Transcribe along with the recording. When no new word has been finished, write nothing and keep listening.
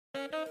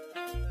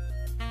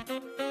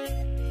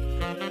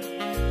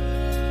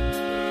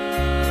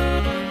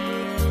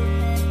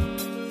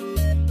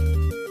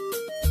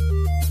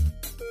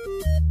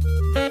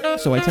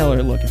So I tell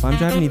her, look, if I'm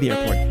driving to the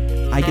airport,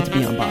 I get to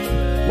be on bottom.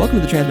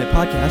 Welcome to the Transmit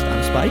Podcast.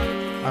 I'm Spike.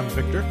 I'm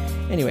Victor.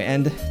 Anyway,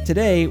 and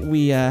today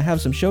we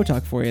have some show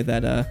talk for you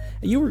that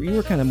you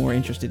were kind of more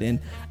interested in.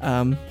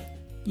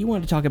 You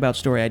wanted to talk about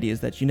story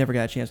ideas that you never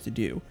got a chance to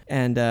do.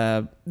 And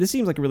this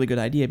seems like a really good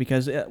idea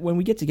because when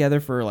we get together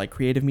for like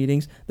creative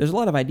meetings, there's a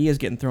lot of ideas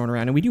getting thrown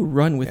around, and we do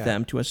run with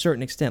them to a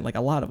certain extent, like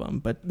a lot of them,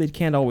 but they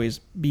can't always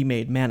be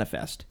made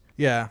manifest.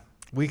 Yeah,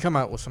 we come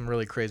out with some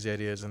really crazy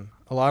ideas, and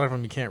a lot of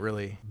them you can't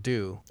really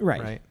do.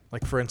 Right.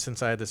 Like, for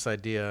instance, I had this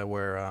idea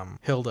where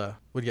Hilda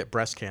would get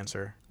breast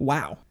cancer.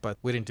 Wow. But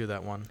we didn't do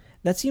that one.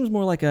 That seems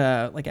more like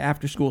an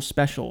after school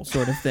special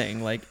sort of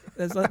thing. Like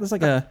that's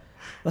like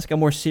a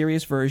more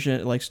serious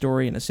version, like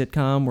story in a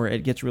sitcom where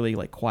it gets really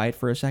like quiet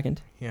for a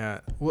second.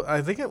 Yeah. Well,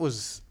 I think it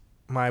was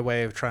my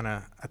way of trying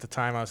to. At the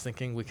time, I was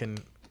thinking we can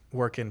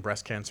work in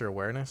breast cancer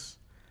awareness.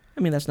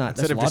 I mean, that's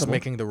instead of laudable. just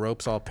making the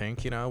ropes all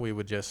pink. We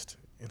would just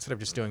instead of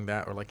just doing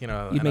that, or like you'd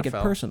NFL, make it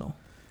personal.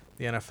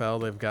 The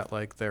NFL, they've got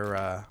like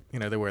their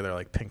they wear their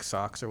like pink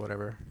socks or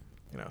whatever.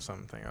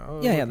 Something.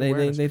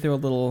 They throw a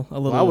little.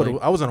 Well,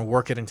 I was gonna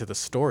work it into the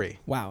story.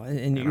 Wow,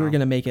 and you were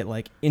gonna make it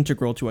like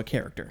integral to a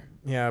character.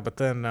 Yeah, but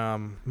then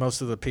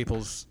most of the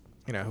people's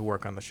who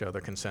work on the show,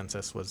 their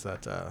consensus was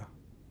that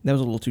that was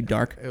a little too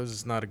dark. It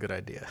was not a good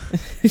idea.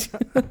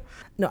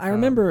 No, I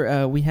remember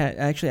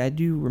I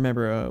do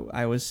remember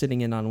I was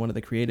sitting in on one of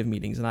the creative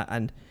meetings,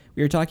 and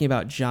we were talking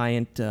about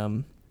giant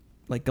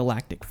like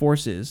galactic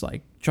forces,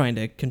 like trying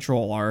to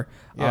control our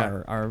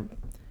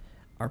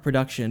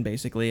production,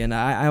 basically. And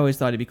I always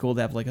thought it'd be cool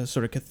to have like a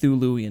sort of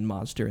Cthulhuian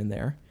monster in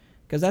there,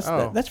 because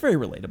that's very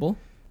relatable.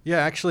 Yeah,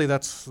 actually,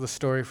 that's the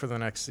story for the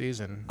next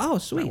season. Oh,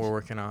 sweet. That we're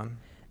working on.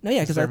 No,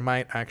 yeah, because there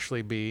might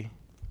actually be.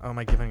 Oh, am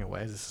I giving it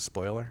away? Is this a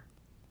spoiler?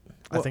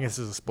 Well, I think this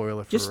is a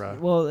spoiler for.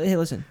 Well, hey,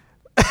 listen.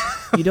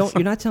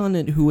 You're not telling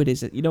it who it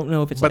is. You don't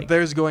know if it's. But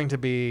there's going to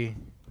be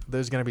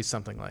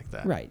something like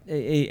that. Right.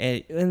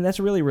 And that's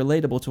really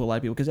relatable to a lot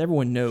of people because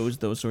everyone knows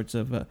those sorts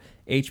of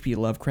H.P.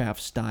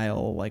 Lovecraft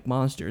style like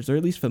monsters. They're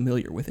at least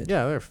familiar with it.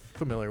 Yeah, they're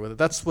familiar with it.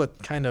 That's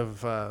what kind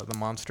of the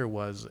monster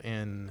was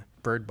in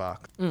Bird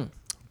Box.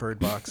 Bird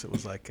Box, it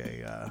was like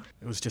it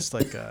was just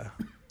like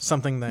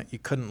something that you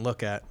couldn't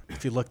look at.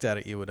 If you looked at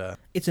it, you would.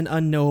 It's an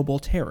unknowable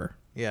terror.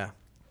 Yeah.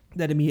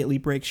 That immediately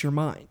breaks your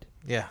mind.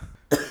 Yeah.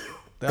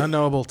 The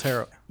unknowable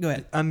terror. Go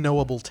ahead.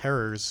 Unknowable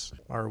terrors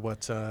are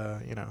what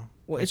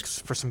Well,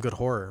 it's for some good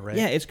horror, right?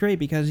 Yeah, it's great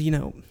because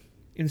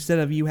instead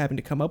of you having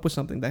to come up with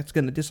something that's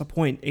going to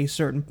disappoint a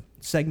certain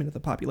segment of the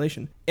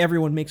population,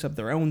 everyone makes up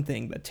their own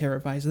thing that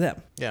terrifies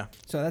them. Yeah.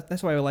 So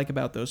that's what I like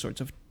about those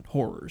sorts of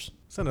horrors.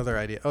 That's another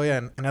idea. Oh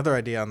yeah, another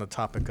idea on the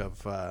topic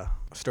of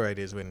story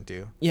ideas we didn't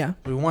do. Yeah.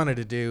 We wanted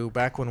to do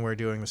back when we were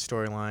doing the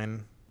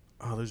storyline.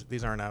 Oh,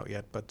 these aren't out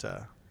yet, but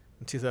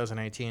in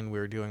 2018 we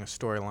were doing a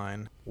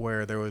storyline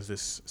where there was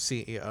this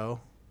CEO.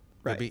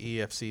 Right. The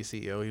BEFC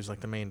CEO. He was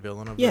like the main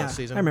villain of the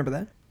season. I remember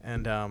that.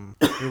 And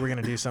we were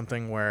going to do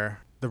something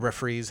where the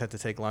referees had to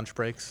take lunch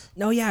breaks.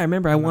 No, yeah, I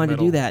remember. I wanted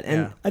to do that,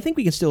 and I think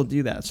we can still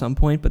do that at some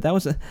point. But I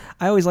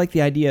always like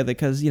the idea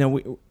because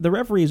the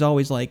referee is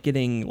always like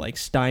getting like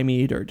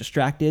stymied or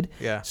distracted.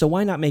 Yeah. So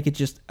why not make it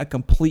just a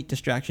complete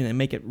distraction and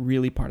make it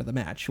really part of the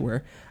match?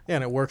 Where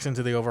and it works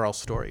into the overall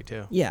story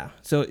too. Yeah.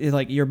 So it's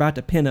like you're about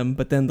to pin him,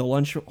 but then the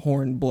lunch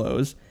horn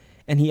blows,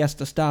 and he has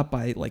to stop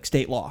by like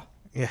state law.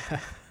 Yeah.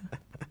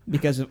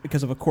 Because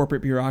of a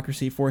corporate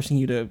bureaucracy forcing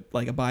you to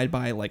like abide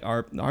by like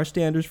our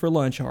standards for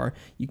lunch are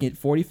you get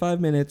 45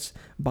 minutes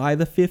by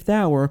the 5th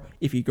hour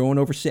if you're going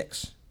over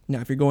 6. Now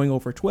if you're going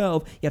over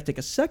 12, you have to take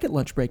a second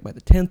lunch break by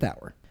the 10th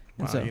hour.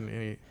 Wow,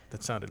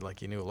 that sounded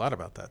like you knew a lot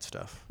about that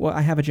stuff. Well,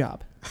 I have a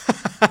job.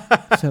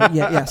 So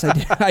yes,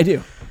 I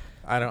do.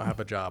 I don't have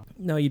a job.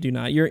 No, you do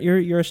not.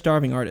 You're a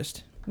starving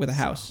artist with a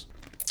house.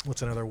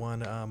 What's another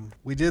one?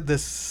 We did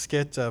this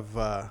skit of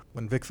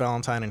when Vic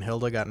Valentine and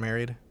Hilda got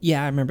married.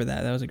 Yeah, I remember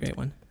that. That was a great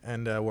one.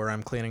 And where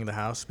I'm cleaning the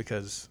house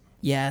because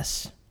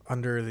yes,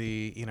 under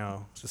the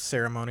the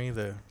ceremony,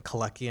 the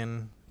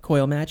Kalekian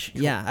coil match.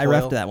 Yeah, I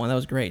reffed that one. That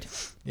was great.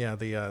 Yeah,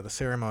 the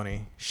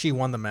ceremony. She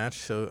won the match,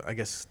 so I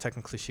guess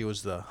technically she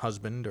was the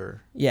husband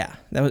or it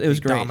was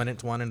great.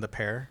 Dominant one in the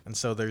pair. And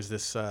so there's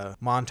this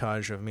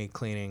montage of me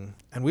cleaning,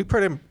 and we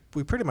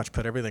pretty much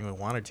put everything we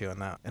wanted to in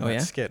that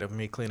skit of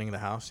me cleaning the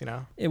house.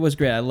 It was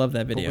great. I love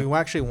that video. But we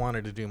actually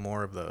wanted to do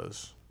more of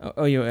those.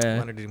 You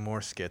wanted to do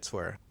more skits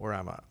where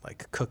I'm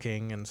like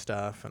cooking and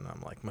stuff, and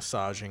I'm like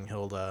massaging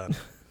Hilda, and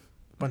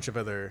a bunch of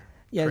other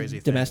crazy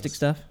domestic things.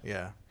 stuff.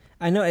 Yeah.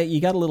 I know you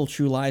got a little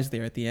True Lies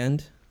there at the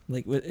end.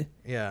 Like,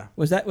 yeah.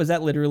 Was that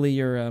literally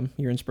your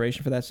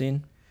inspiration for that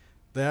scene?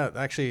 That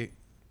actually,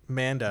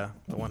 Manda,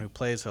 the one who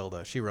plays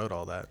Hilda, she wrote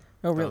all that.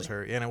 Oh, really? That was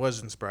her, and it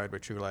was inspired by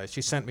True Lies.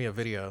 She sent me a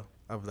video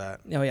of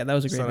that. Oh yeah, that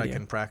was a great video. So video. I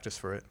can practice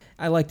for it.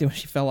 I liked it when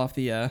she fell off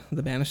the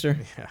banister.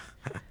 Yeah.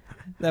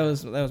 That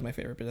was my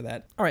favorite bit of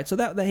that. All right, so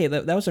that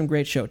was some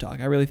great show talk.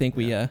 I really think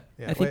we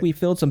we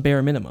filled some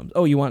bare minimums.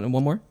 Oh, you want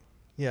one more?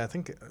 Yeah, I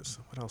think.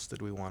 What else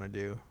did we want to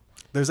do?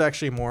 There's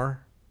actually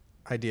more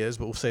ideas,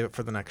 but we'll save it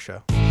for the next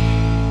show.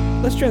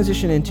 Let's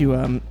transition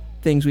into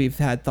things we've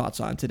had thoughts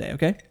on today,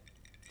 okay?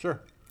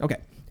 Sure. Okay.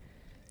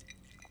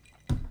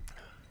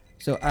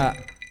 So,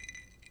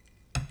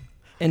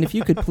 and if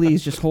you could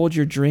please just hold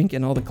your drink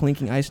and all the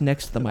clinking ice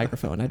next to the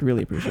microphone, I'd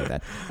really appreciate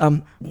that.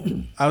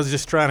 I was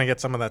just trying to get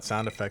some of that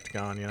sound effect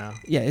going, you know?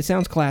 Yeah, it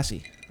sounds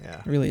classy.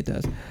 Yeah. Really, it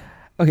does.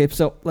 Okay,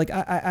 so like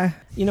I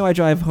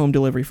drive home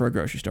delivery for a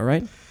grocery store,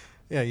 right?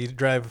 Yeah, you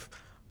drive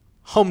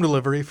home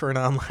delivery for an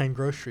online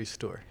grocery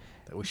store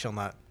that we shall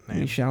not name.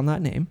 We shall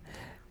not name.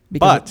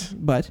 But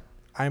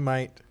I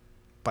might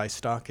buy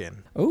stock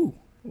in. Oh,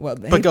 well.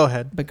 But go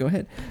ahead. But go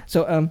ahead.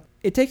 So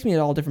it takes me to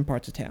all different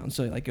parts of town.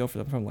 So like go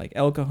from like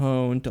El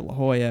Cajon to La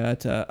Jolla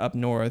to up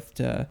north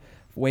to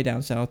way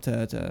down south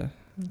to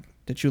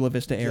Chula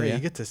Vista area. Yeah,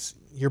 you get this.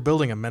 You're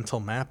building a mental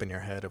map in your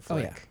head of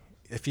like. Yeah.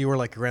 If you were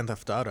like Grand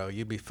Theft Auto,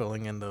 you'd be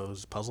filling in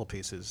those puzzle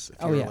pieces.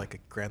 If you were like a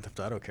Grand Theft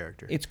Auto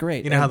character, it's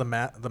great. You know how the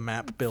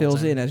map builds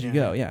fills in as you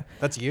go. Yeah,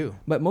 that's you.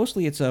 But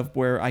mostly it's of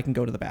where I can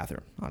go to the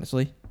bathroom,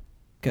 honestly,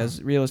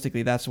 because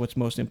realistically, that's what's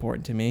most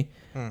important to me.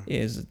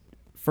 Is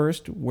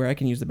first where I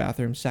can use the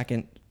bathroom.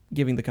 Second,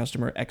 giving the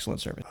customer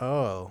excellent service.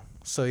 Oh,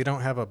 so you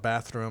don't have a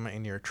bathroom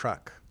in your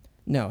truck?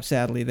 No,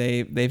 sadly,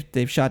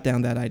 they've shot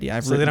down that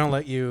idea. So they don't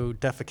let you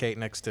defecate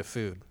next to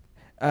food.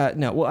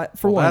 No. Well,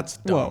 for one, that's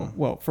dumb.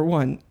 Well, for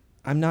one.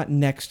 I'm not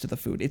next to the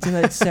food. It's in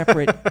a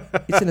separate.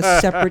 It's in a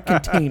separate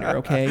container.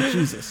 Okay,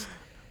 Jesus.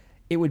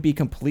 It would be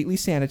completely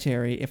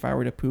sanitary if I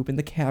were to poop in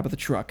the cab of the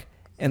truck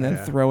and then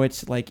throw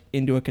it like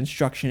into a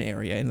construction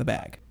area in the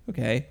bag.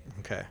 Okay.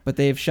 Okay. But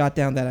they've shot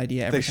down that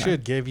idea every time. They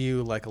should give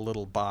you like a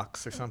little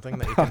box or something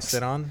that you can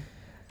sit on,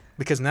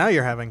 because now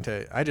you're having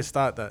to. I just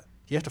thought that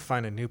you have to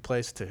find a new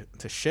place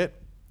to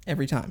shit.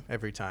 Every time.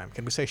 Every time.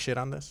 Can we say shit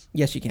on this?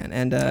 Yes, you can.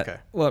 And okay.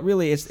 Well,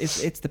 really, it's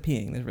the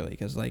peeing, really,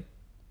 because like.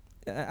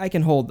 I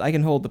can hold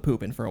the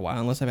poop in for a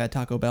while unless I've had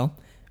Taco Bell,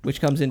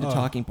 which comes into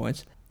talking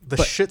points. The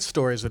shit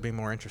stories would be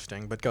more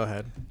interesting, but go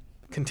ahead.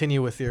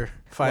 Continue with your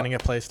finding a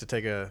place to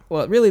take a.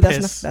 Well, really,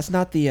 that's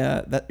not the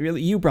that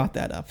really you brought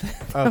that up.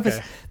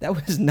 Okay. that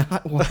was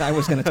not what I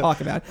was going to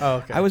talk about. Oh,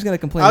 okay. I was going to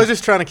complain. I was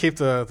just trying to keep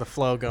the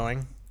flow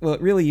going. Well,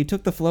 really, you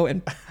took the flow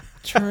and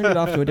turned it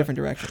off to a different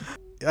direction.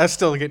 I'm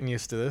still getting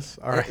used to this.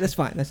 All right. That's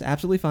fine. That's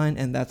absolutely fine,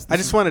 and that's. I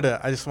just wanted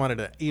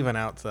to even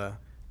out the.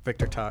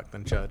 Victor talk,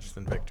 then Judge,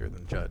 then Victor,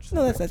 then Judge. Then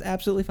no, that's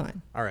absolutely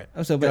fine. All right.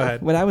 So, go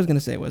ahead. What I was going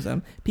to say was,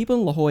 people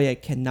in La Jolla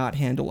cannot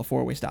handle a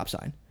four-way stop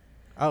sign.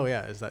 Oh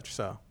yeah, is that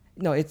so?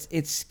 No,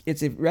 it's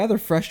rather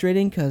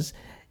frustrating because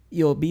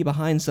you'll be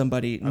behind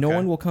somebody, no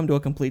one will come to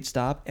a complete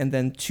stop, and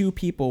then two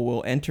people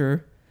will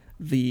enter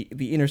the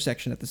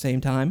intersection at the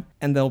same time,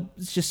 and they'll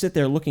just sit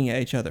there looking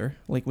at each other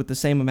like with the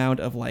same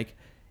amount of like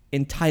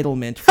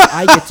entitlement for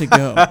I get to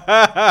go.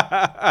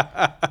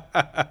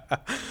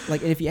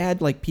 Like, if you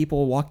had like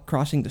people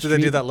crossing the street, do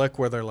they do that look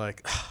where they're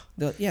like,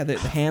 the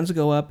hands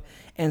go up,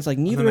 and it's like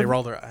neither. And then they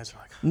roll their eyes.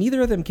 Like,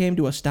 neither of them came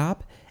to a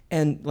stop,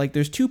 and like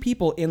there's two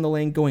people in the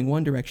lane going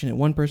one direction and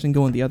one person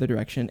going the other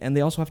direction, and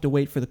they also have to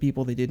wait for the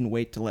people they didn't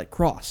wait to let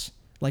cross,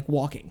 like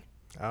walking.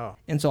 Oh.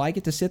 And so I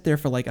get to sit there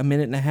for like a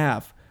minute and a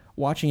half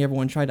watching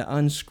everyone try to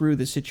unscrew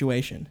the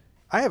situation.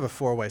 I have a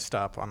four-way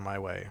stop on my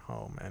way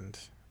home, and.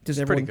 It's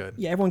pretty good.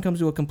 Yeah, everyone comes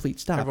to a complete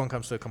stop. Everyone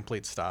comes to a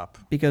complete stop.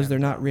 Because they're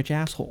not rich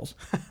assholes.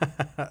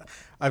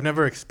 I've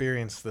never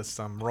experienced this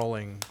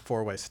rolling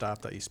four-way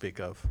stop that you speak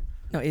of.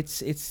 No,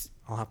 it's.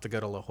 I'll have to go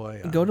to La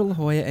Jolla. Go to La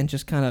Jolla and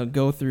just kind of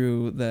go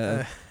through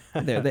the...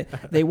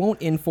 they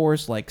won't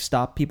enforce like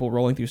stop people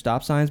rolling through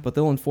stop signs, but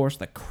they'll enforce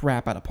the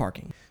crap out of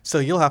parking. So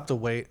you'll have to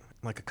wait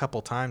like a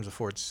couple times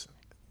before it's...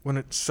 When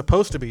it's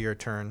supposed to be your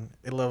turn,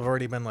 it'll have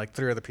already been like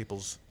three other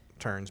people's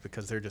turns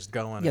because they're just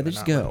going. Yeah, they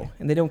just go,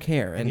 and they don't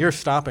care. And you're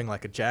stopping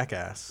like a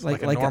jackass,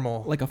 like a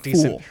normal, like a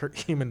decent fool.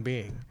 Human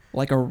being.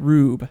 Like a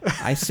rube.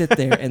 I sit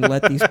there and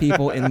let these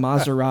people in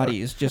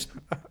Maseratis just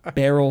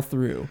barrel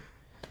through.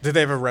 Did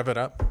they ever rev it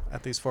up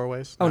at these four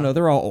ways? Oh, no,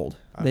 they're all old.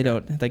 Okay. They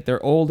don't. Like,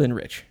 they're old and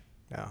rich.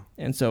 No.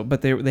 And so,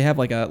 but they have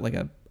like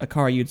a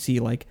car you'd see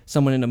like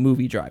someone in a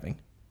movie driving.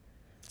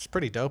 It's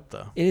pretty dope,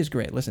 though. It is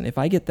great. Listen, if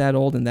I get that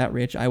old and that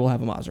rich, I will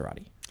have a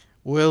Maserati.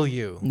 Will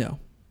you? No.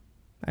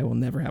 I will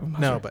never have a Maserati.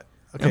 No, but...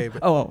 Okay.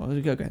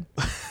 No. Go ahead.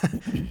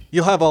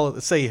 You'll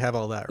have say you have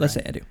all that, right? Let's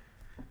say I do.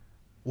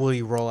 Will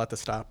you roll at the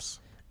stops?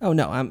 Oh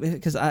no,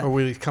 or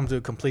will you come to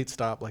a complete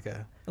stop like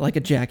a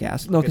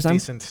jackass? No, because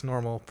decent,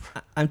 normal.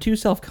 I'm too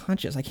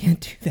self-conscious. I can't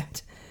do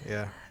that.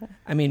 Yeah.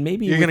 I mean,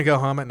 maybe you're gonna go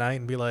home at night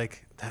and be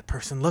like, that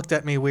person looked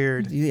at me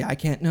weird. Yeah, I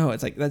can't. No,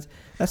 it's like that's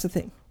the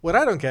thing. What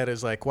I don't get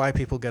is like why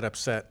people get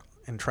upset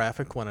in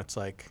traffic when it's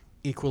like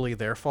equally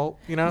their fault.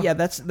 You know? Yeah,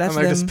 that's and they're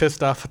them, just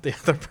pissed off at the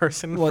other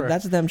person. Well,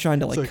 that's them trying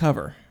to like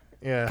cover.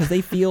 Yeah. Because they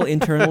feel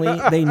internally,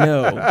 they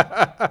know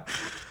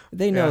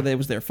that it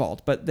was their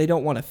fault, but they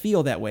don't want to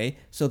feel that way,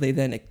 so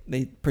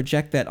they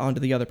project that onto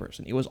the other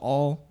person. It was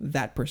all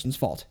that person's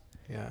fault.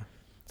 Yeah.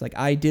 It's like,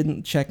 I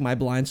didn't check my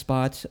blind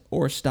spot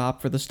or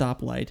stop for the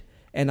stoplight,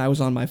 and I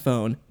was on my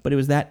phone, but it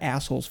was that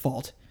asshole's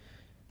fault.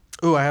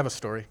 Ooh, I have a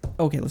story.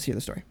 Okay, let's hear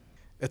the story.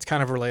 It's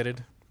kind of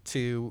related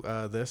to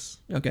this.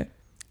 Okay.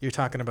 You're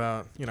talking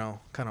about,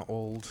 kind of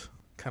old,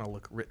 kind of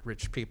look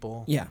rich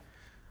people. Yeah.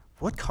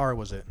 what car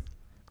was it?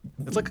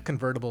 It's like a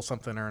convertible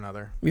something or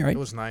another. You're right. It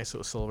was nice. It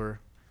was silver.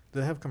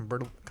 Did they have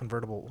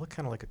convertible? What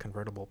kind of like a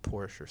convertible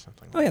Porsche or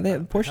something? Oh, yeah,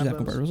 Porsches have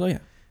those? convertibles. Oh, yeah.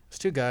 There's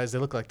two guys. They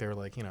look like they were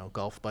like,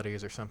 golf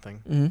buddies or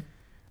something. Mm-hmm.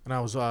 And I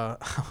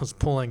was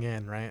pulling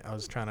in, right? I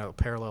was trying to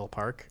parallel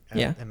park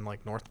in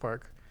like North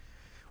Park,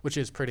 which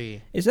is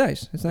pretty. It's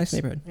nice. It's a nice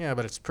neighborhood. Yeah,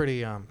 but it's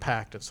pretty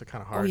packed. It's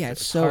kind of hard. Oh, yeah,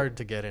 it's hard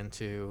to get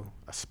into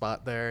a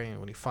spot there.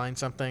 When you find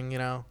something,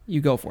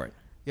 you go for it.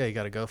 Yeah, you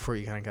got to go for it.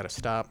 You kind of got to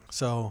stop.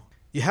 So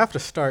you have to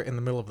start in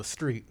the middle of the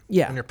street.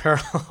 Yeah. When you're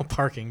parallel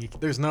parking,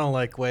 there's no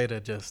like way to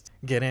just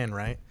get in,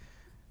 right?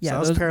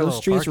 Yeah, so those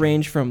streets parking.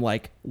 range from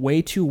like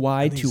way too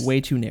wide to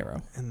way too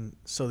narrow. And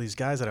so these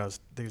guys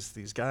there's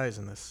these guys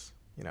in this,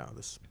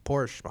 this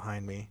Porsche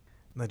behind me,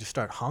 and they just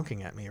start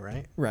honking at me,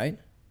 right? Right.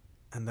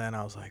 And then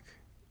I was like,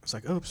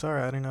 oops,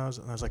 sorry, I didn't know.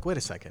 And I was like, wait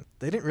a second.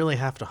 They didn't really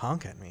have to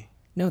honk at me.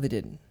 No, they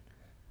didn't.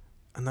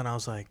 And then I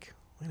was like,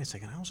 wait a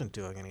second, I wasn't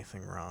doing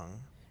anything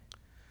wrong.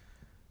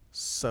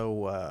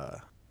 So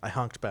I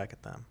honked back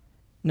at them.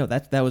 No,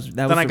 that was.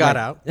 Then I got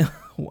out.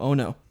 Oh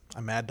no. I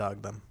mad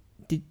dogged them.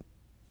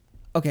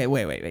 Okay,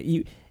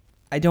 wait.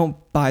 I don't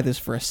buy this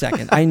for a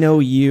second. I know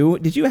you.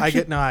 Did you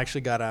actually? I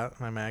actually got out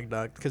and I mag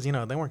dogged because they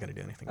weren't going to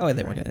do anything. Oh,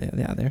 they weren't.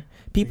 Yeah, there.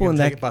 People in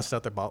that bust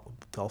out their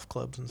golf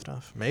clubs and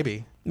stuff.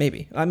 Maybe.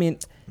 I mean,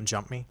 and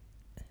jump me.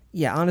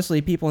 Yeah,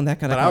 honestly, people in that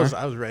kind of car. But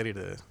I was ready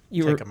to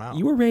take them out.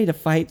 You were ready to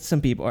fight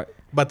some people.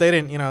 But they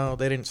didn't.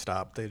 They didn't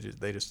stop.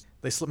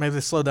 Maybe they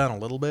slowed down a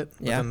little bit.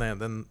 But yeah.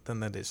 Then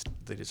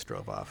they just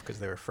drove off because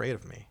they were afraid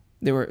of me.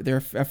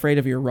 They're afraid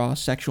of your raw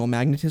sexual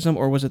magnetism,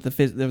 or was it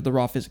the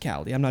raw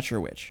physicality? I'm not sure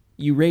which.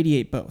 You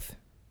radiate both.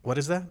 What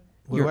is that?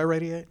 What do I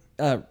radiate?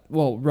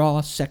 Well,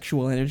 raw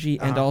sexual energy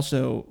and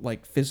also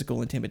like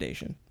physical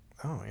intimidation.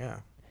 Oh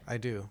yeah, I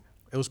do.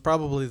 It was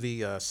probably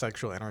the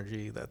sexual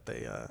energy that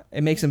they.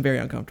 It makes them very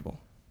uncomfortable.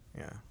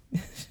 Yeah.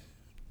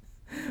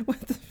 What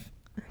the?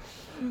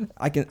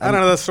 I don't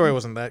know. That story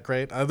wasn't that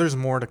great. There's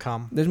more to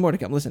come. There's more to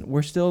come. Listen,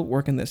 we're still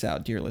working this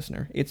out, dear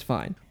listener. It's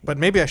fine. But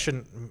maybe I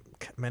shouldn't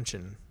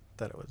mention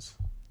that it was,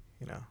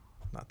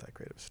 not that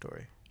great of a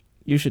story.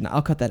 You shouldn't.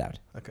 I'll cut that out.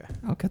 Okay.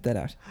 I'll cut that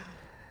out.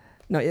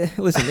 No,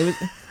 listen.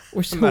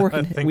 We're still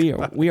working.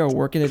 We are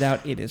working it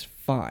out. It is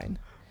fine.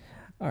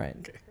 All right.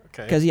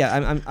 Okay. Because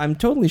I'm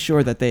totally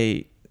sure that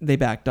they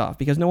backed off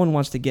because no one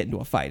wants to get into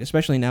a fight,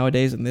 especially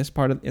nowadays in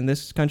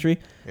this country.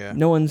 Yeah.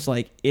 No one's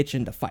like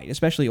itching to fight,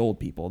 especially old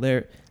people.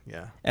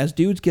 As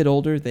dudes get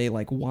older, they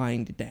like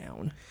wind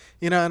down.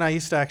 And I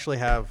used to actually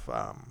have.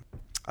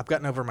 I've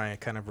gotten over my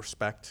kind of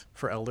respect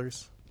for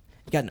elders.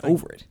 You gotten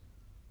over it.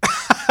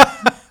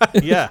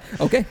 Yeah.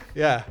 Okay.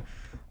 Yeah.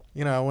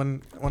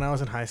 When I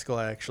was in high school,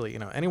 I actually,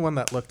 anyone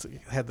that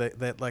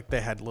had like they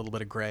had a little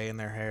bit of gray in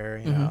their hair,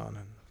 and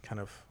kind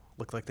of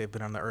looked like they've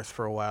been on the earth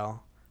for a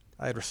while.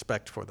 I had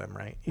respect for them,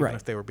 right? Even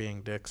if they were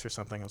being dicks or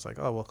something, I was like,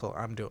 oh well, cool.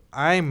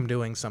 I'm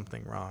doing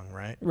something wrong,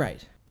 right?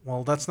 Right.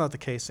 Well, that's not the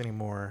case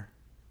anymore,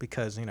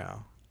 because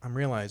I'm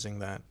realizing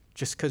that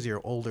just because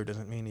you're older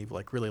doesn't mean you've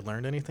like really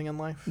learned anything in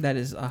life. That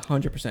is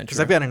 100% true. Because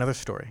I've got another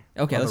story.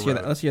 Okay, let's hear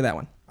that. Let's hear that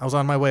one. I was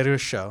on my way to a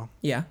show.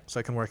 Yeah. So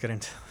I can work it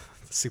into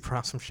the Super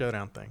Awesome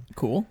Showdown thing.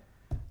 Cool.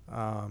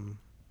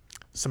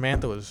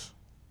 Samantha was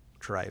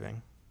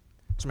driving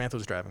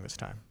this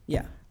time.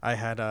 Yeah. I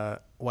had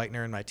a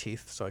whitener in my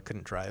teeth, so I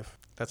couldn't drive.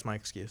 That's my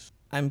excuse.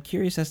 I'm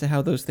curious as to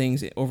how those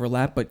things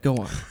overlap, but go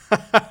on.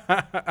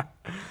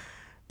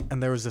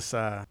 And there was this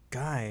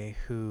guy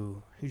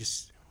who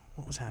just,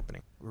 what was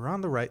happening? We were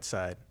on the right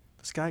side.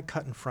 This guy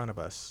cut in front of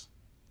us.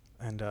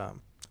 And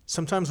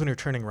sometimes when you're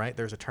turning right,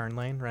 there's a turn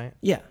lane, right?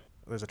 Yeah.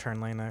 There's a turn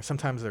lane there.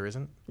 Sometimes there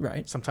isn't.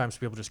 Right. Sometimes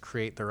people just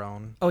create their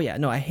own. Oh, yeah.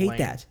 No, I hate lane.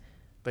 that.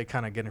 They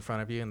kind of get in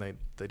front of you and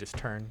they just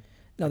turn.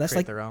 No, that's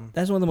like their own.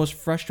 That's one of the most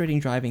frustrating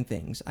driving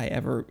things I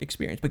ever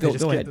experienced. But go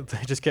ahead.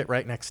 They just get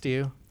right next to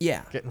you.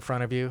 Yeah. Get in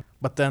front of you.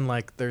 But then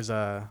like there's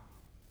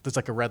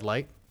like a red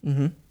light.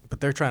 Mm-hmm.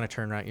 But they're trying to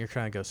turn right. You're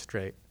trying to go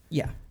straight.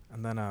 Yeah.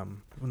 And then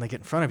when they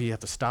get in front of you, you have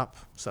to stop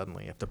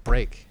suddenly. You have to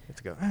brake. You have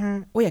to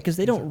go. Oh yeah, because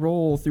they don't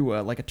roll through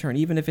a turn,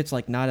 even if it's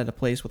like not at a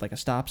place with like a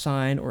stop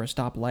sign or a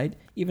stop light.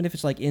 Even if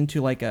it's like into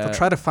like a. They'll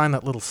try to find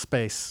that little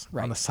space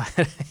on the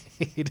side.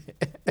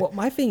 Well,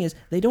 my thing is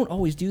they don't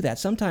always do that.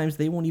 Sometimes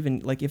they won't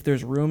even like if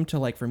there's room to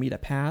like for me to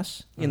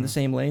pass in the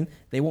same lane,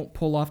 they won't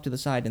pull off to the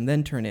side and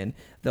then turn in.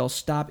 They'll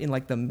stop in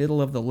like the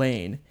middle of the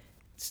lane,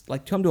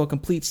 like come to a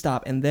complete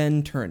stop and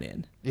then turn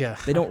in. Yeah.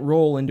 They don't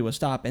roll into a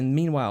stop, and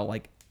meanwhile,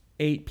 like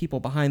 8 people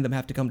behind them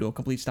have to come to a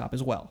complete stop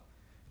as well.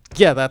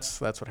 Yeah,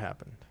 that's what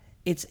happened.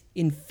 It's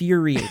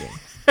infuriating.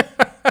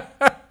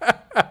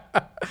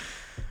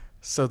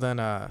 So then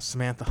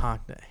Samantha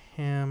honked at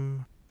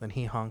him, then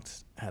he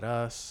honked at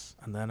us,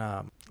 and then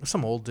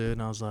some old dude,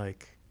 and I was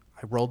like,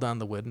 I rolled down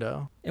the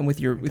window. And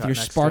with your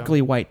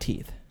sparkly white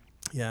teeth.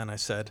 Yeah, and I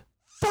said,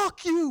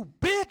 "Fuck you,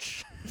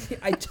 bitch."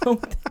 I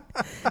don't.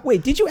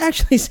 Wait, did you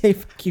actually say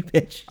 "fuck you,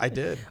 bitch"? I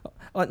did.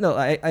 No,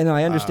 I know.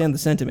 I understand the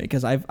sentiment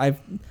because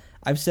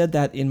I've said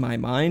that in my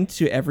mind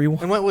to everyone.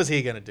 And what was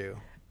he gonna do?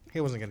 He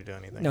wasn't going to do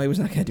anything. No, he was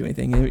not going to do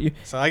anything.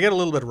 So I get a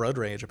little bit of road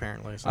rage,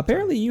 apparently. sometimes.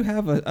 Apparently, you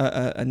have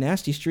a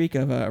nasty streak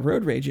of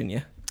road rage in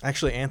you.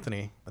 Actually,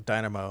 Anthony,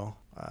 Dynamo,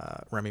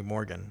 Remy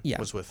Morgan, Yeah.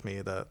 was with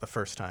me the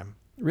first time,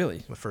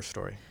 Really? the first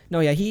story. No,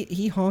 yeah,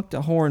 he honked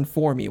a horn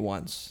for me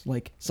once.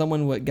 Like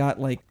someone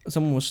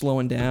was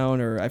slowing down,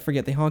 or I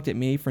forget. They honked at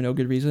me for no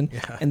good reason,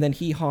 Yeah. and then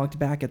he honked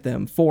back at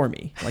them for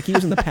me. Like he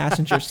was in the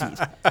passenger seat.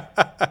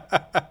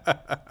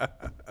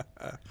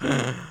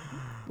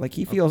 Like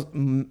he feels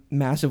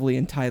massively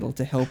entitled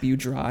to help you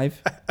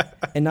drive,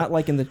 and not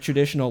like in the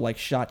traditional like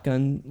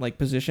shotgun like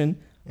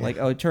position. Like,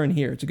 oh, turn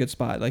here, it's a good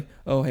spot. Like,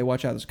 oh, hey,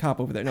 watch out, there's a cop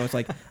over there. No, it's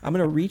like I'm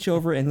gonna reach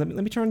over and let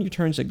me turn on your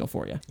turn signal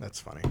for you. That's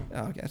funny.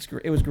 Oh, okay, that's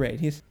great. It was great.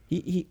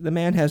 The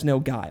man has no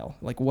guile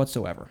like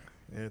whatsoever.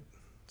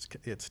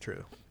 It's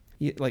true.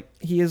 He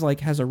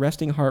has a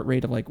resting heart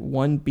rate of like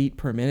 1 beat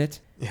per minute,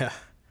 Yeah,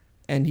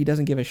 and he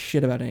doesn't give a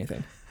shit about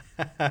anything.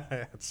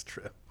 that's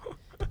true.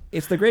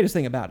 It's the greatest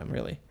thing about him,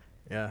 really.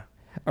 Yeah.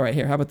 All right,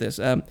 here, how about this?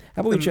 How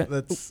about we check?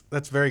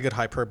 That's very good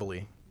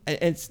hyperbole.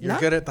 It's You're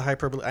not good at the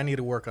hyperbole. I need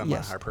to work on my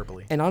Yes.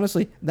 hyperbole. And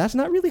honestly, that's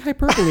not really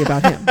hyperbole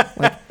about him.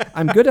 Like,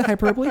 I'm good at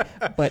hyperbole,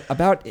 but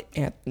about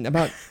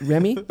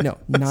Remy, no, not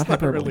That's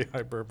hyperbole. not really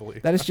hyperbole.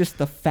 That is just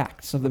the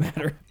facts of the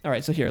matter. All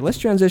right, so here, let's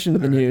transition to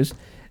the news,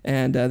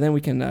 and then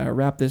we can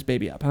wrap this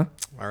baby up, huh?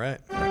 All right.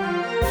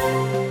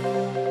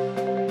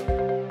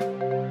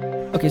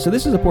 Okay, so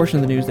this is a portion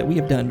of the news that we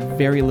have done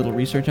very little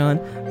research on,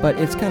 but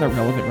it's kind of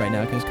relevant right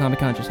now because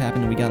Comic-Con just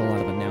happened and we got a lot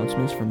of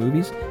announcements for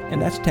movies, and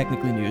that's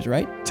technically news,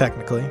 right?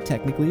 Technically.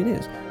 Technically it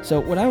is. So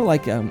what I would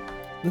like,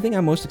 the thing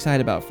I'm most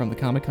excited about from the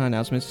Comic-Con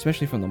announcements,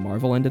 especially from the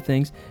Marvel end of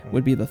things,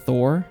 would be the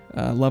Thor,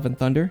 Love and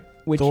Thunder.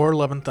 Thor,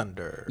 Love and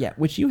Thunder. Yeah,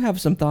 which you have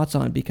some thoughts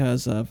on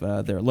because of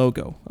their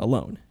logo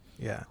alone.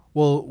 Yeah.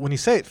 Well, when you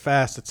say it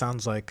fast, it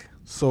sounds like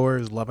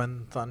Thor's Love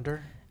and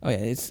Thunder. Oh yeah,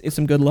 it's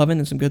some good lovin'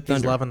 and some good thunder.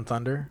 He's Love and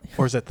Thunder,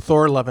 or is it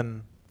Thor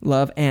Lovin'?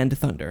 Love and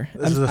thunder.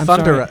 Is I'm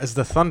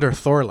the thunder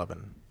Thor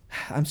Lovin'?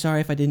 I'm sorry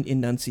if I didn't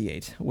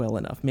enunciate well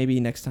enough. Maybe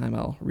next time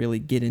I'll really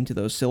get into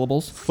those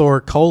syllables.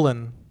 Thor :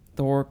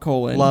 Thor :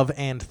 Love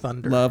and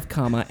Thunder. Love,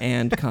 comma,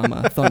 and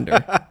comma,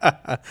 thunder.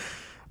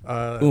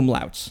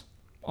 Umlauts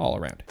all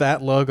around.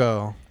 That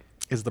logo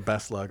is the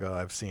best logo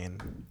I've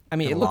seen. I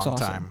mean, in it a looks long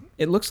awesome. time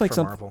It looks like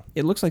for Marvel.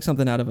 It looks like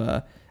something out of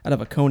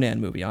a Conan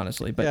movie,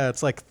 honestly. But Yeah,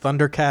 it's like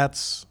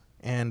Thundercats,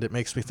 and it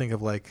makes me think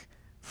of like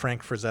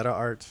Frank Frazetta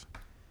art.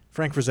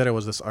 Frank Frazetta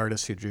was this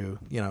artist who drew,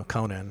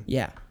 Conan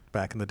yeah,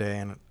 back in the day,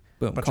 and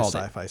boom, a bunch called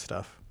of it. sci-fi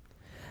stuff.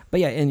 But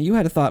yeah, and you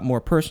had a thought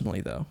more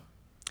personally though.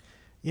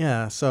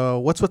 Yeah, so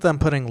what's with them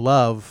putting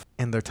love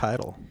in their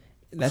title?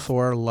 That's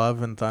Thor,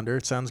 Love, and Thunder.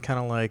 It sounds kind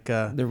of like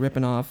they're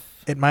ripping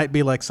off, it might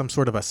be like some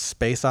sort of a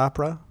space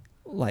opera.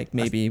 like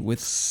maybe with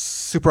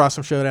Super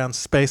Awesome Showdown,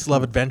 Space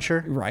Love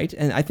Adventure. right.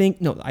 And I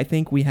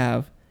think we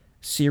have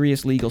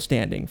serious legal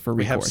standing for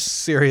We have recourse.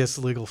 serious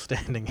legal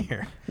standing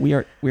here. We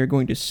are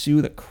going to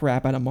sue the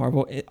crap out of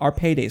Marvel. Our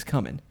payday's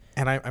coming.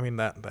 And I mean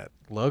that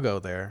logo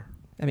there,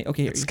 I mean,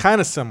 okay, it's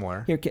kind of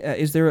similar. here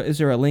is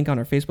there a link on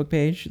our Facebook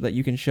page that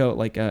you can show?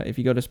 Like, if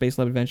you go to Space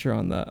Love Adventure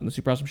on the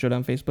Super Awesome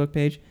Showdown Facebook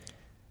page.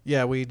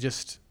 Yeah, we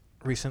just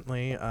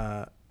recently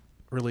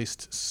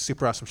released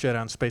Super Awesome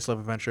Showdown Space Love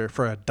Adventure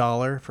for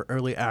 $1 for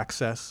early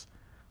access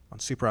on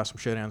Super Awesome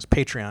Showdown's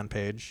Patreon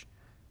page,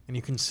 and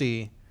you can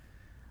see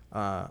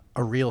a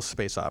real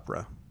space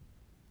opera.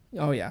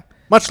 Oh yeah.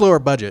 Much lower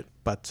budget,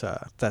 but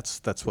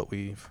that's what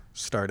we've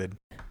started.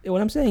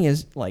 What I'm saying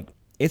is, like,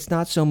 it's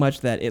not so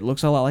much that it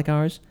looks a lot like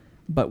ours,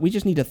 but we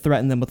just need to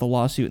threaten them with a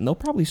lawsuit, and they'll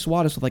probably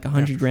swat us with like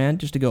 $100,000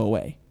 just to go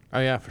away. Oh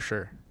yeah, for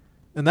sure.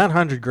 And that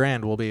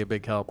 $100,000 will be a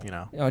big help,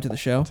 Oh, to the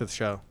show. to the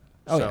show.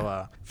 Oh, so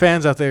yeah.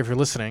 fans out there, if you're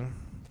listening,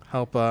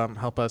 help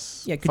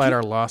us Yeah, could fight you-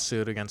 our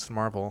lawsuit against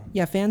Marvel.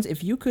 Yeah, fans,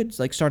 if you could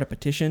like start a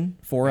petition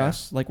for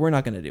us, like we're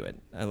not going to do it.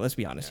 Let's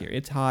be honest here.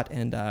 It's hot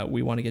and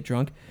we want to get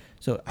drunk.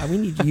 So we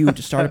need you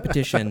to start a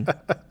petition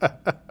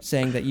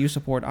saying that you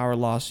support our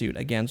lawsuit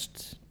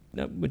against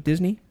with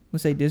Disney.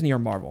 Let's say Disney or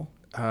Marvel.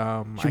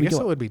 I we guess go-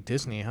 it would be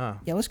Disney, huh?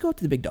 Yeah, let's go up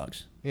to the big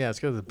dogs. Yeah, let's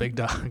go to the big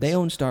dogs. They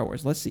own Star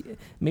Wars. Let's see.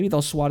 Maybe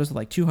they'll swat us with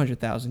like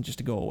 $200,000 just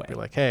to go away. Be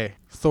like, hey,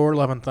 Thor: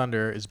 Love and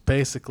Thunder is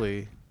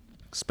basically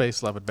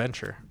Space Love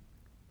Adventure.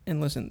 And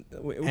listen,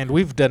 And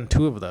we've done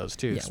 2 of those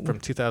too, Yeah, from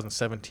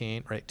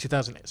 2017, right?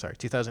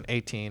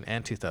 2018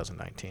 and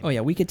 2019. oh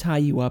yeah, we could tie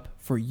you up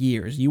for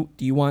years. Do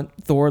you want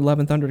Thor: Love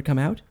and Thunder to come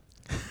out,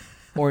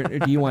 or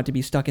do you want to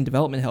be stuck in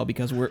development hell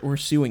because we're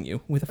suing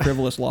you with a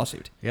frivolous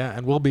lawsuit? Yeah,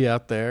 and we'll be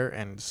out there,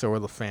 and so are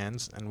the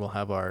fans, and we'll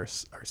have our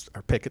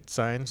picket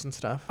signs and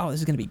stuff. Oh,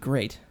 this is gonna be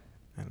great.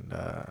 And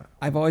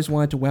I've always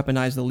wanted to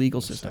weaponize the legal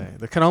system. say,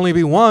 there can only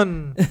be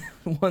one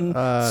One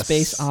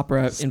space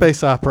opera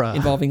opera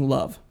involving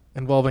love.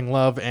 involving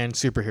love and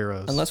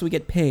superheroes. Unless we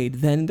get paid,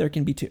 then there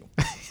can be 2.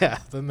 Yeah,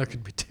 then there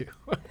could be 2.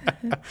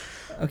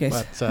 Okay,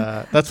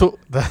 But that's what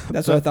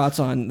that's our thoughts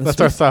on. The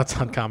that's our thoughts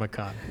on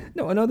Comic-Con.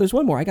 No, there's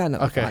one more. I got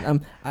another Okay.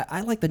 thought.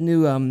 I like the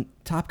new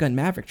Top Gun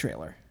Maverick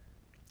trailer.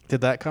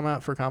 Did that come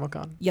out for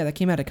Comic-Con? Yeah, that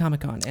came out at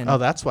Comic-Con, and Oh,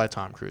 that's why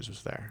Tom Cruise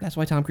was there. that's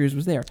why Tom Cruise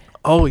was there.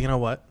 Oh, you know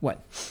what?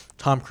 What?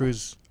 Tom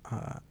Cruise,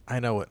 I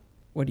know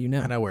What do you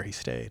know? I know where he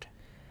stayed.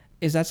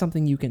 Is that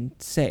something you can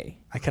say?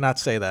 I cannot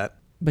say that.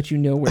 But you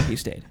know where he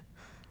stayed.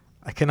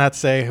 I cannot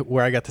say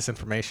where I got this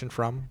information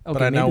from, but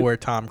Okay, I know maybe- where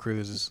Tom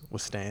Cruise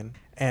was staying.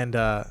 And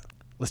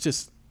let's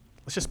just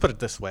put it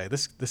this way: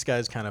 this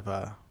guy's kind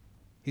of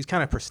he's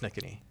kind of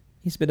persnickety.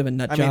 He's a bit of a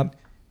nut I job. mean,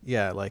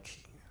 yeah, like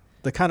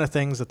the kind of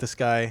things that this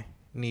guy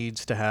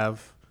needs to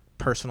have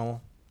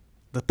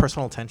the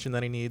personal attention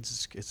that he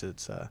needs.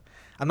 It's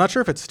I'm not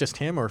sure if it's just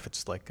him or if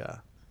it's like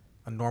a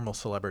normal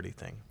celebrity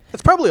thing.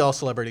 It's probably all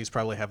celebrities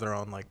probably have their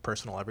own like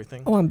personal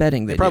everything. Oh, I'm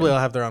betting They they probably do. all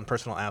have their own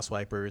personal ass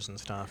wipers and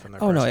stuff. And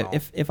their Oh no!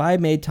 personal, If I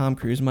made Tom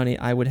Cruise money,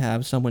 I would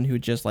have someone who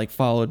just like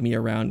followed me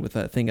around with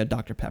a thing of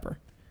Dr. Pepper.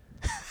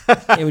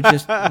 It would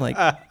just like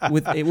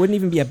it wouldn't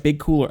even be a big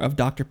cooler of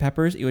Dr.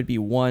 Peppers. It would be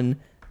one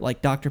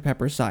like Dr.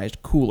 Pepper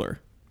sized cooler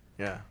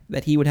yeah,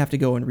 that he would have to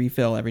go and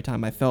refill every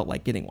time I felt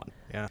like getting one.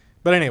 yeah.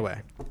 But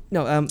anyway,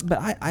 No, but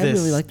I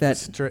really like that.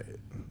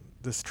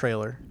 This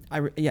trailer.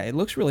 Yeah, it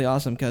looks really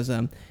awesome because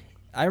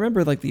I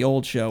remember like the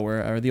old show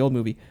or the old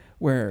movie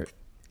where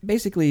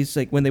basically it's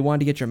like when they wanted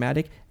to get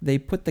dramatic, they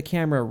put the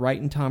camera right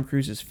in Tom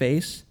Cruise's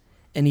face,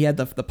 and he had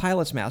the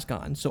pilot's mask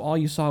on, so all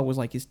you saw was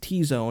like his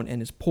T-zone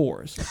and his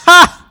pores.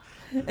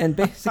 And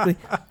basically,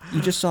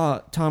 you just saw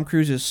Tom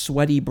Cruise's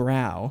sweaty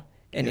brow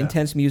and Yeah.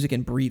 intense music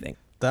and breathing.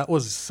 That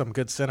was some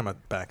good cinema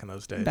back in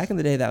those days. Back in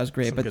the day, that was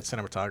great, some but good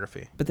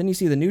cinematography. But then you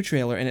see the new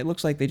trailer, and it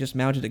looks like they just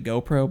mounted a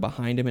GoPro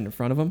behind him and in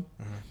front of him.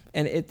 Mm-hmm.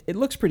 And it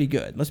looks pretty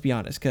good, let's be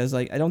honest, because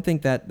like I don't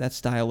think that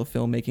style of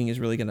filmmaking is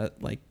really going to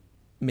like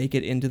make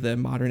it into the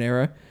modern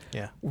era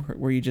Yeah.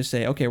 where you just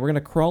say, okay, we're going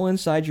to crawl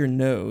inside your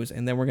nose,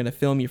 and then we're going to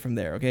film you from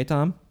there. Okay,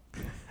 Tom?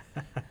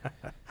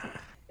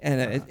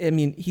 And I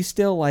mean, he's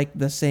still like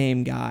the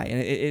same guy, and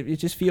it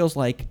just feels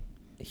like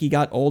he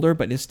got older,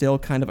 but is still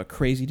kind of a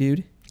crazy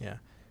dude. Yeah.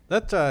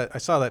 That I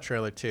saw that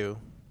trailer too.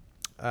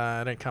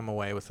 I didn't come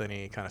away with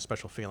any kind of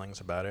special feelings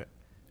about it.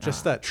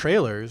 Just that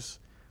trailers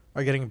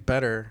are getting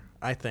better,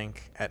 I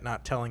think, at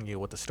not telling you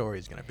what the story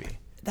is going to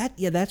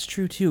be. That's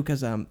true too,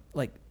 because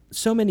like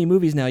so many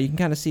movies now, you can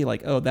kind of see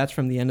like, oh, that's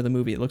from the end of the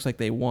movie. It looks like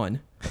they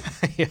won.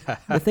 Yeah.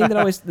 The thing that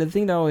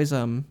always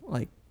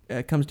like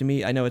comes to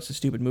me, I know it's a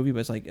stupid movie, but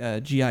it's like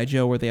G.I.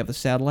 Joe, where they have the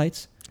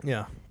satellites,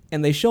 Yeah.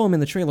 and they show them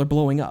in the trailer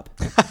blowing up.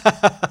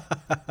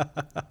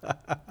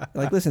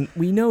 Like, listen,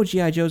 we know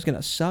G.I. Joe's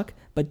gonna suck,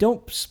 but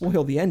don't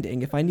spoil the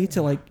ending. If I need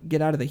to like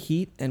get out of the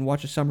heat and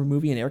watch a summer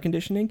movie in air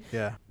conditioning,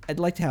 Yeah. I'd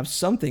like to have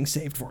something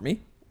saved for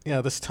me.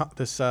 Yeah, this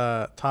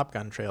Top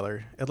Gun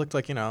trailer, it looked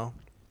like,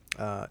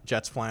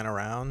 jets flying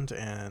around,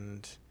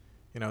 and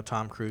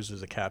Tom Cruise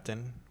is a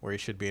captain where he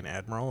should be an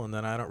admiral, and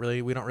then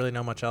we don't really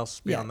know much else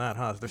beyond that,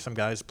 huh? There's some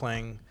guys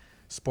playing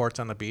sports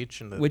on the beach,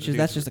 and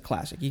That's just a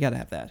classic. You got to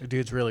have that. the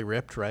dude's really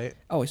ripped, right?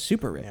 Oh, it's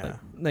super ripped. Yeah,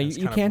 Like, no, it's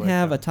you kind of can't like,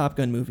 have a Top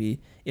Gun movie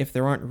if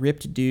there aren't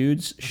ripped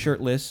dudes,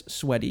 shirtless,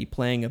 sweaty,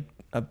 playing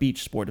a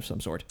beach sport of some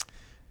sort.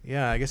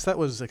 Yeah, I guess that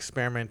was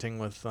experimenting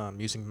with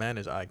using men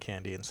as eye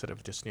candy instead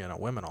of just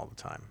women all the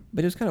time.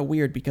 But it was kind of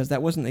weird because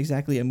that wasn't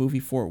exactly a movie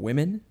for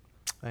women.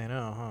 I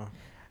know, huh?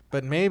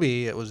 But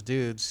maybe it was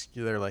dudes.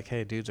 They're like,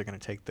 hey, dudes are going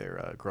to take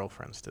their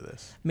girlfriends to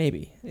this.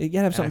 Maybe. You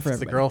gotta have And something if for the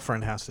everybody.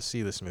 girlfriend has to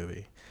see this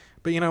movie.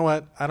 But you know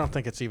what? I don't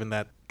think it's even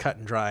that cut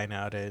and dry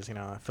nowadays.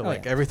 I feel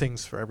like yeah.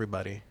 everything's for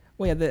everybody.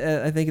 Well,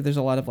 yeah, I think there's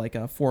a lot of like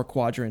a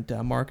 4-quadrant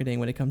marketing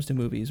when it comes to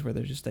movies where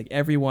there's just like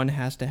everyone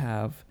has to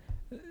have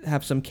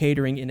some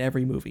catering in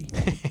every movie.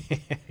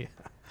 Yeah.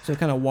 So it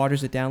kind of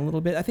waters it down a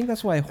little bit. I think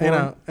that's why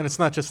horror... And it's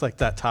not just like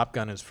that Top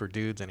Gun is for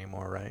dudes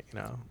anymore, right?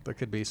 There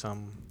could be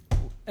some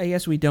I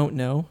guess we don't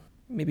know.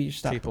 Maybe you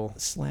stop people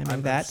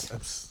slamming that.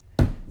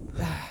 I'm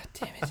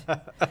Damn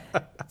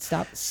it.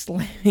 Stop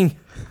slamming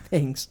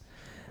things.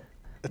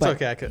 It's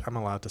But- okay. I'm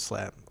allowed to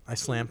slam. I'm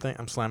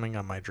slamming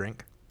on my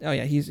drink. Oh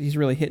yeah, he's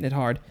really hitting it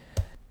hard.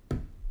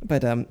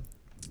 But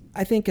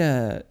I think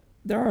there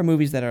are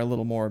movies that are a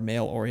little more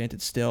male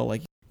oriented still.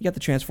 Like you got the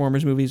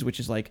Transformers movies, which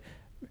is like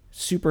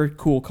super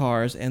cool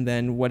cars, and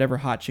then whatever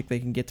hot chick they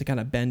can get to kind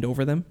of bend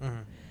over them, Mm-hmm.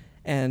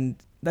 and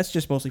that's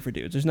just mostly for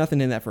dudes. There's nothing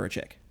in that for a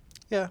chick.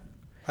 Yeah,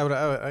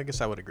 I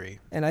guess I would agree.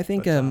 And I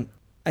think But,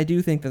 I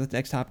do think that the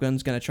next Top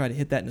Gun's going to try to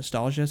hit that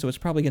nostalgia, so it's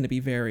probably going to be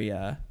very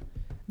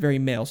very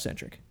male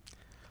centric.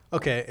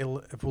 Okay, it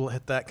will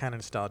hit that kind of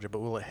nostalgia, but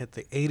will it hit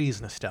the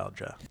 80s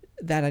nostalgia?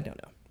 That I don't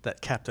know.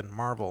 That Captain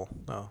Marvel.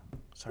 No,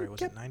 sorry,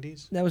 was it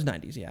 90s? That was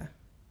 90s, yeah.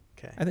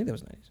 Okay. I think that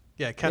was 90s.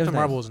 Yeah, Captain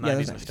Marvel was 90s. Yeah, that 90s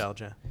was 90s.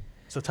 nostalgia.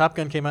 So Top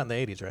Gun came out in the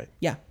 80s, right?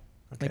 Yeah.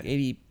 Okay. Like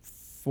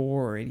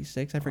 84 or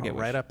 86, I forget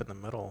which. Right up in the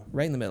middle.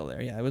 Right in the middle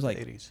there, yeah. It was like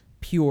 80s.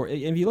 pure.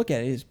 If you look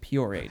at it, it is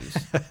pure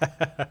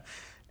 80s.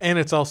 And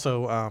it's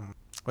also,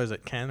 what is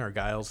it, Ken or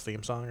Giles'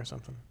 theme song or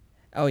something?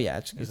 Oh, yeah.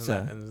 It's Is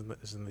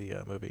in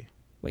the movie.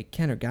 wait,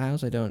 Ken or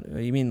Giles? I don't.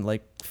 You mean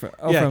like.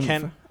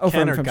 Ken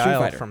from or Street Guile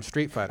Fighter. from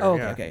Street Fighter. Oh,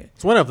 yeah. okay.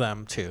 It's one of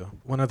them, too.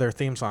 One of their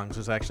theme songs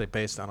is actually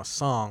based on a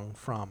song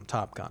from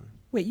Top Gun.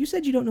 Wait, you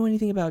said you don't know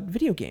anything about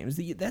video games.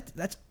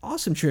 That's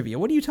awesome trivia.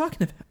 What are you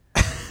talking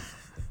about?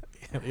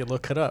 You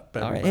look it up,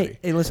 All right. everybody.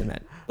 Hey, listen,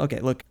 Matt. Okay,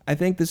 look, I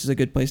think this is a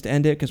good place to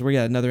end it because we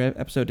got another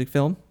episode to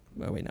film.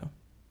 Oh, wait, no.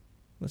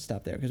 Let's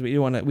stop there because we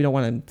don't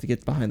want to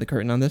get behind the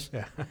curtain on this.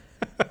 Yeah.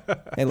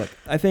 Hey, look,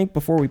 I think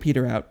before we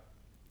peter out,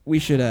 we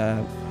should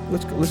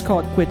let's call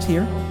it quits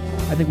here.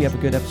 I think we have a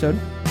good episode.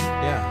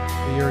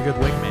 Yeah, you're a good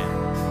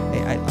wingman.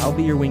 Hey, I'll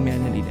be your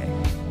wingman any day.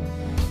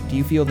 Do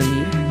you feel the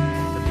need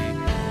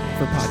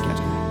for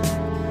podcasting?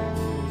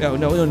 Oh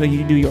no,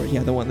 you do yours.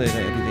 Yeah, the one that I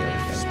do the other.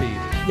 Yeah.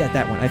 Speed. Yeah,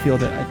 that one. I feel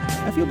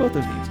that. I feel both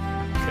those needs.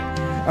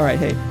 Okay. All right.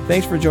 Hey,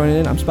 thanks for joining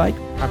in. I'm Spike.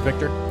 I'm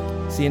Victor.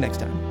 See you next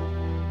time.